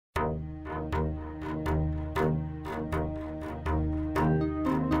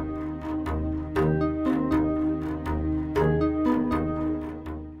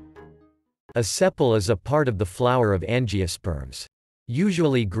A sepal is a part of the flower of angiosperms.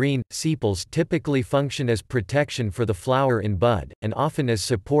 Usually green, sepals typically function as protection for the flower in bud, and often as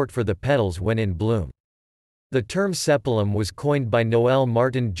support for the petals when in bloom. The term sepalum was coined by Noël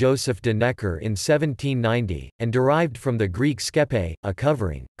Martin Joseph de Necker in 1790, and derived from the Greek skepē, a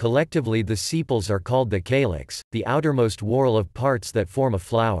covering. Collectively, the sepals are called the calix, the outermost whorl of parts that form a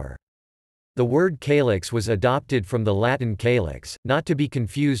flower. The word calix was adopted from the Latin calix, not to be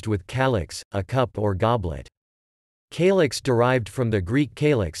confused with calix, a cup or goblet. Calyx derived from the Greek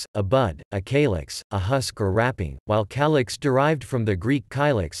calyx, a bud, a calix, a husk or wrapping, while calyx derived from the Greek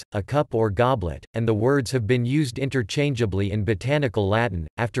kylix, a cup or goblet, and the words have been used interchangeably in botanical Latin.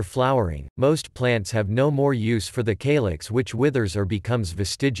 After flowering, most plants have no more use for the calyx, which withers or becomes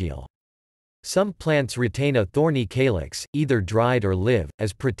vestigial. Some plants retain a thorny calyx, either dried or live,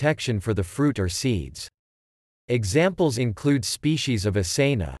 as protection for the fruit or seeds. Examples include species of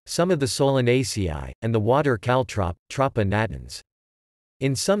Acaena, some of the Solanaceae, and the water caltrop, Trapa natans.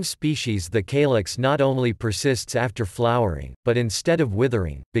 In some species the calyx not only persists after flowering, but instead of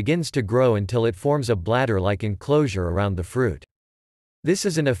withering, begins to grow until it forms a bladder-like enclosure around the fruit. This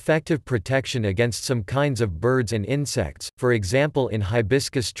is an effective protection against some kinds of birds and insects, for example in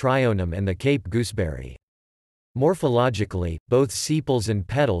Hibiscus trionum and the Cape gooseberry. Morphologically, both sepals and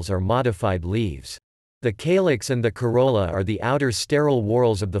petals are modified leaves. The calyx and the corolla are the outer sterile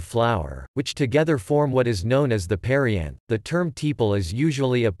whorls of the flower, which together form what is known as the perianth. The term tepal is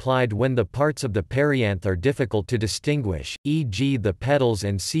usually applied when the parts of the perianth are difficult to distinguish, e.g. the petals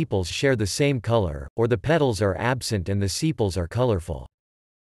and sepals share the same color, or the petals are absent and the sepals are colorful.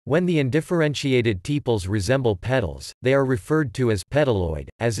 When the undifferentiated tepals resemble petals, they are referred to as petaloid,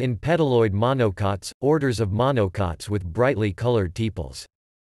 as in petaloid monocots, orders of monocots with brightly colored tepals.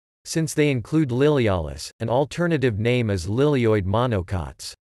 Since they include Lilialis, an alternative name is lilioid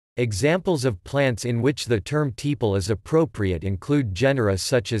monocots. Examples of plants in which the term tepal is appropriate include genera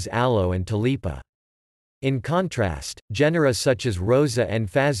such as Aloe and Tulipa. In contrast, genera such as Rosa and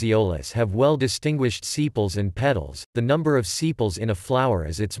Phaseolus have well-distinguished sepals and petals. The number of sepals in a flower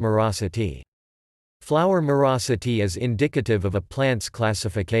is its morosity. Flower morosity is indicative of a plant's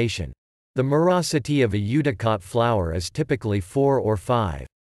classification. The morosity of a eudicot flower is typically 4 or 5.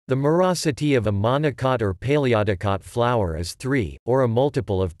 The morosity of a monocot or paleodicot flower is 3, or a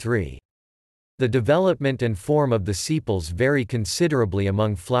multiple of 3. The development and form of the sepals vary considerably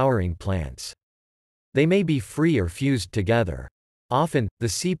among flowering plants. They may be free or fused together. Often, the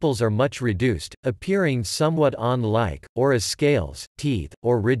sepals are much reduced, appearing somewhat awn-like, or as scales, teeth,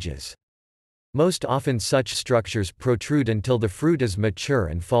 or ridges. Most often such structures protrude until the fruit is mature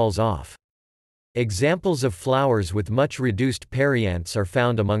and falls off. Examples of flowers with much reduced perianths are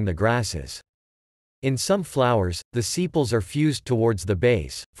found among the grasses. In some flowers, the sepals are fused towards the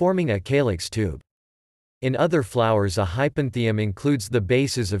base, forming a calyx tube. In other flowers a hypanthium includes the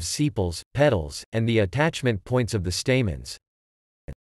bases of sepals, petals, and the attachment points of the stamens.